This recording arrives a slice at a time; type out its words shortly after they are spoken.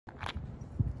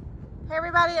Hey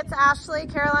everybody, it's Ashley,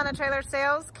 Carolina Trailer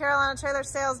Sales,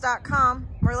 carolinatrailersales.com.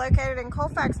 We're located in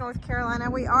Colfax, North Carolina.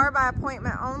 We are by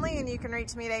appointment only, and you can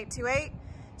reach me at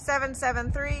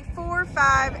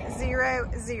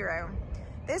 828-773-4500.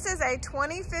 This is a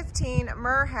 2015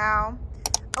 Merhow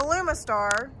Aluma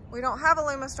Star. We don't have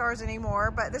Aluma Stars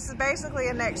anymore, but this is basically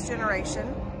a next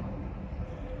generation.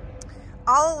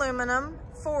 All aluminum,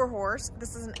 4-horse.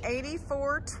 This is an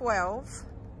 8412.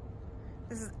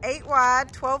 This is 8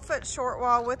 wide, 12-foot short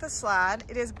wall with a slide.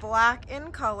 It is black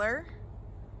in color.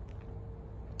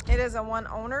 It is a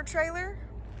one-owner trailer.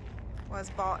 Was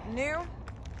bought new.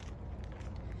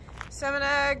 So I'm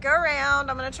gonna go around.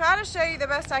 I'm gonna try to show you the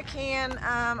best I can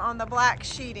on the black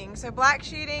sheeting. So black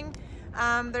sheeting,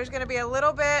 there's gonna be a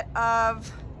little bit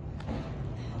of,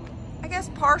 I guess,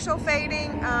 partial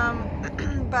fading,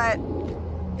 but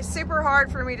it's super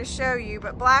hard for me to show you,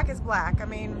 but black is black. I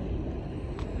mean,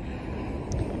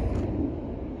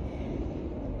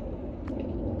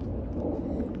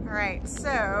 all right,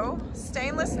 so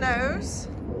stainless nose,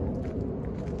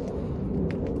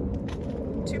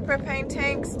 2 propane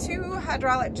tanks, 2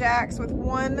 hydraulic jacks with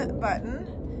 1 button,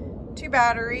 2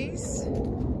 batteries.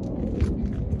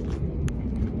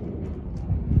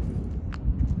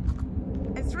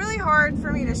 It's really hard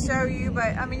for me to show you,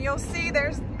 but I mean, you'll see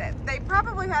they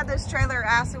probably had this trailer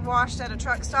acid washed at a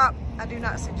truck stop. I do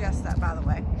not suggest that, by the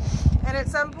way. And at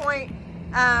some point,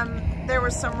 there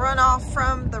was some runoff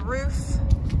from the roof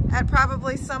at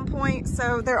probably some point.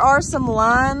 So there are some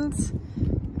lines.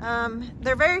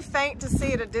 They're very faint to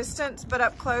see at a distance, but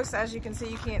up close, as you can see,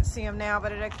 you can't see them now,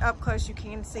 but up close you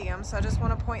can see them. So I just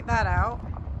want to point that out.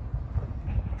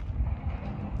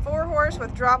 4-horse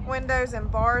with drop windows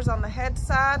and bars on the head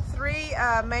side. 3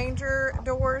 manger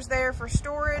doors there for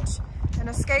storage, an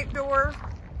escape door.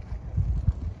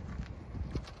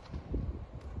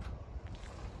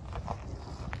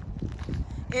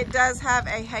 It does have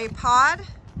a hay pod.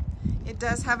 It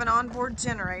does have an onboard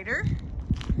generator.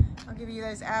 I'll give you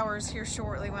those hours here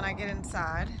shortly when I get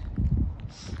inside.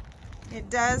 It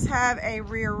does have a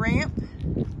rear ramp,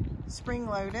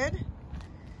 spring-loaded,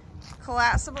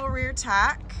 collapsible rear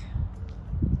tack,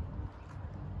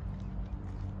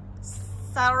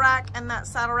 saddle rack, and that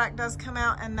saddle rack does come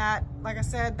out, and that, like I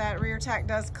said, that rear tack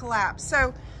does collapse.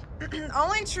 So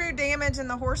only true damage in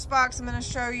the horse box I'm going to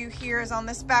show you here is on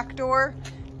this back door.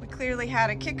 We clearly had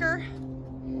a kicker.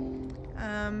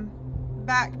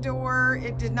 Back door,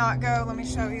 it did not go, let me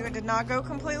show you, it did not go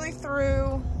completely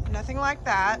through, nothing like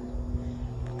that.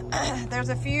 There's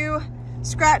a few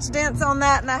scratch dents on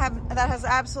that, and that has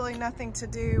absolutely nothing to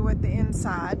do with the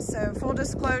inside. So full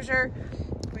disclosure,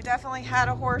 we definitely had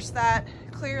a horse that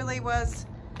clearly was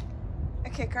a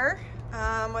kicker.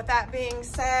 With that being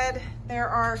said, there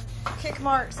are kick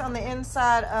marks on the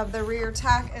inside of the rear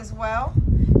tack as well.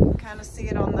 You can kind of see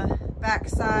it on the back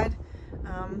side.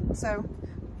 So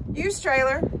used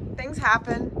trailer, things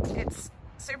happen. It's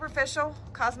superficial,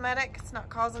 cosmetic. It's not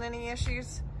causing any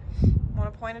issues. I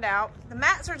want to point it out. The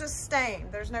mats are just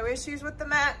stained. There's no issues with the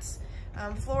mats.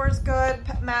 Floor is good.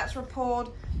 Mats were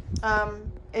pulled.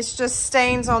 It's just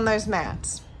stains on those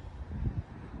mats.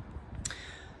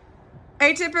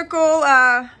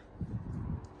 Atypical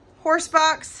horse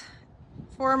box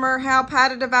for a Merhow.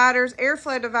 Padded dividers,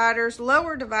 airflow dividers,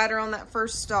 lower divider on that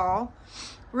first stall.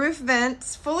 Roof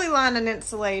vents, fully lined and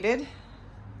insulated.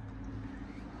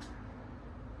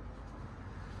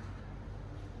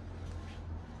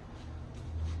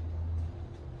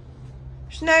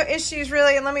 There's no issues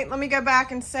really, and let me go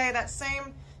back and say that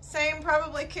same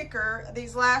probably kicker.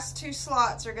 These last 2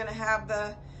 slots are going to have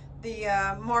the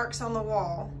marks on the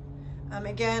wall.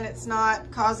 Again, it's not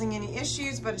causing any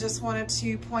issues, but I just wanted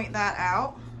to point that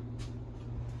out.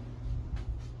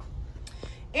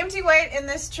 Empty weight in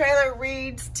this trailer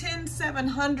reads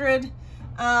 10,700.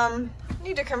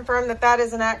 Need to confirm that that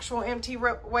is an actual empty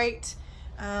weight.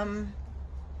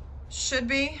 Should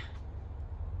be.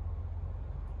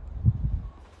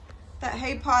 That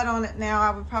hay pod on it now,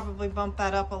 I would probably bump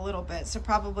that up a little bit. So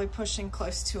probably pushing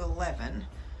close to 11.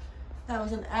 That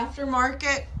was an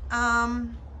aftermarket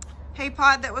hay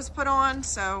pod that was put on,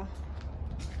 so.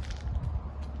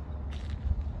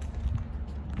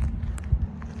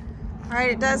 All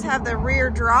right, it does have the rear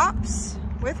drops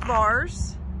with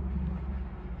bars.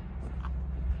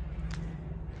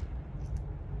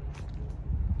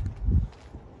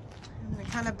 I'm gonna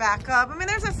kind of back up. I mean,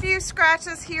 there's a few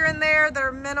scratches here and there that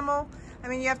are minimal. I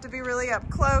mean, you have to be really up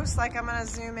close. Like, I'm gonna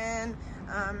zoom in.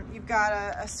 You've got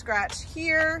a scratch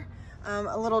here,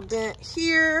 a little dent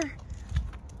here.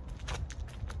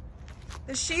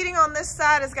 The sheeting on this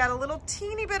side has got a little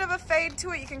teeny bit of a fade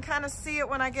to it. You can kind of see it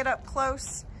when I get up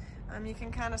close. You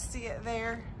can kind of see it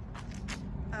there.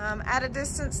 At a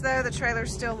distance though, the trailer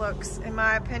still looks, in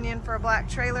my opinion, for a black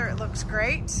trailer, it looks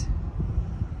great.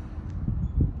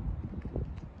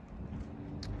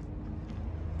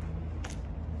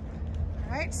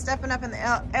 All right, stepping up in the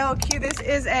LQ. This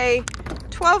is a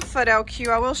 12-foot LQ.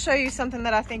 I will show you something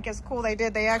that I think is cool.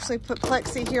 They actually put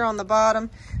plexi here on the bottom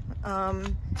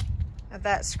of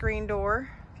that screen door.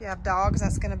 If you have dogs,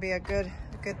 that's going to be a good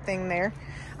thing there.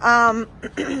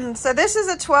 So this is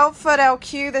a 12-foot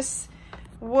LQ. This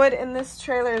wood in this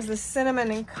trailer is the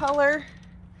cinnamon in color.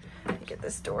 Let me get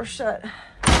this door shut.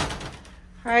 All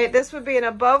right, this would be an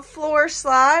above floor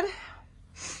slide.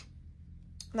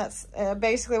 That's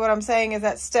basically what I'm saying, is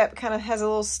that step kind of has a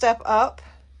little step up.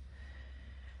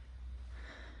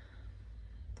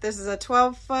 This is a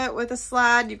 12-foot with a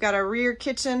slide. You've got a rear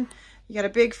kitchen. You got a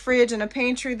big fridge and a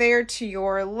pantry there to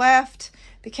your left.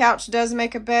 The couch does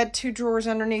make a bed, 2 drawers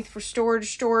underneath for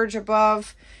storage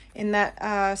above in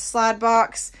that slide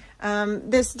box.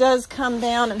 This does come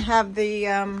down and have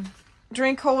the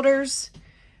drink holders.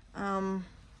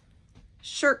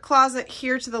 Shirt closet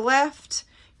here to the left.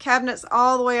 Cabinets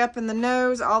all the way up in the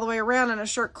nose, all the way around, and a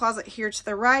shirt closet here to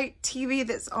the right. TV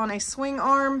that's on a swing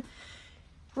arm.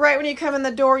 Right when you come in the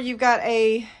door, you've got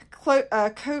a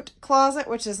coat closet,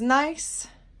 which is nice.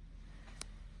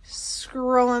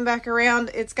 Scrolling back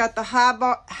around, it's got the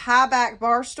high back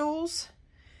bar stools.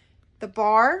 The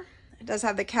bar, it does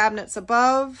have the cabinets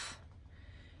above.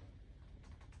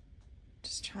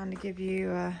 Just trying to give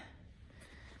you a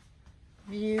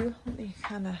view. Let me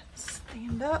kind of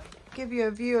stand up, give you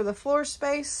a view of the floor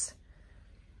space.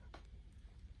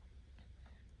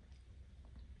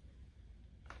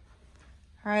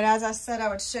 All right, as I said, I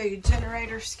would show you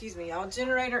generator, excuse me, y'all,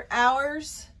 generator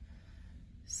hours.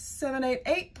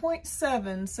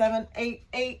 788.7,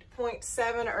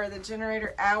 788.7 are the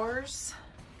generator hours.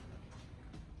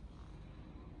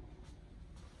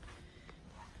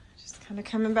 Just kind of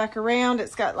coming back around.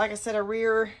 It's got, like I said, a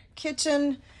rear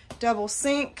kitchen, double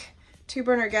sink,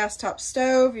 2-burner gas top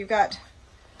stove. You've got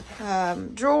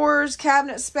drawers,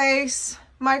 cabinet space,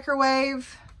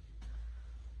 microwave,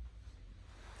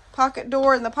 pocket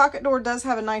door, and the pocket door does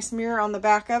have a nice mirror on the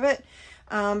back of it.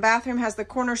 Bathroom has the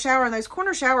corner shower, and those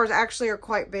corner showers actually are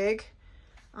quite big.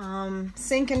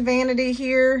 Sink and vanity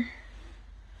here.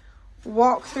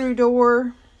 Walk-through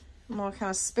door. I'm going to kind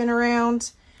of spin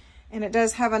around. And it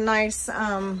does have a nice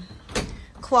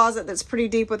closet that's pretty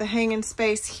deep with a hanging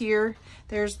space here.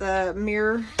 There's the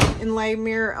mirror, inlay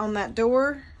mirror on that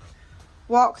door.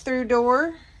 Walk-through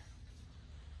door.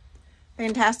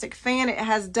 Fantastic fan. It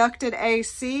has ducted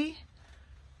AC.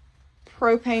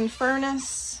 Propane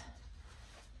furnace.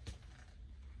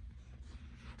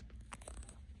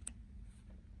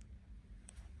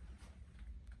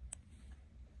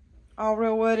 All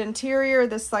real wood interior.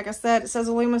 This, like I said, it says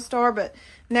Aluma Star, but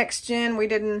Next Gen, we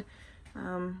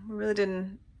really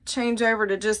didn't change over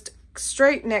to just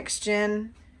straight Next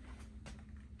Gen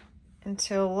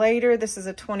until later. This is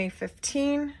a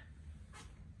 2015.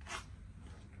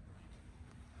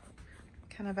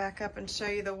 Kind of back up and show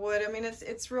you the wood. I mean,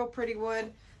 it's real pretty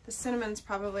wood. The cinnamon's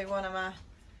probably one of my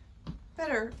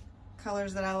better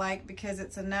colors that I like, because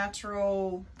it's a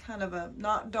natural, kind of a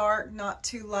not dark, not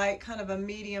too light, kind of a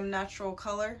medium natural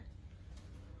color.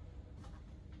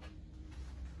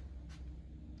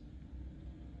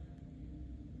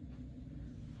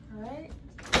 All right,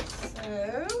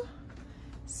 so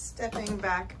stepping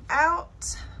back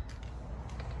out.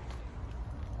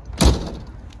 All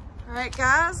right,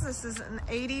 guys, this is an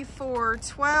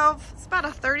 8412. It's about a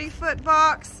 30-foot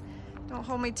box. Don't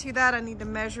hold me to that. I need to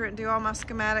measure it and do all my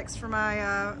schematics for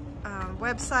my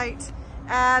website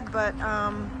ad, but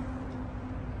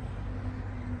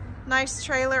nice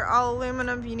trailer, all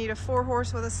aluminum. You need a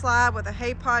 4-horse with a slide with a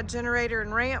hay pod generator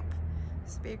and ramp.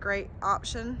 This would be a great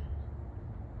option.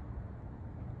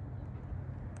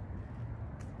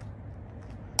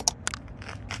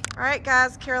 All right,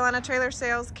 guys, Carolina Trailer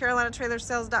Sales,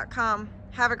 carolinatrailersales.com.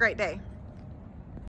 Have a great day.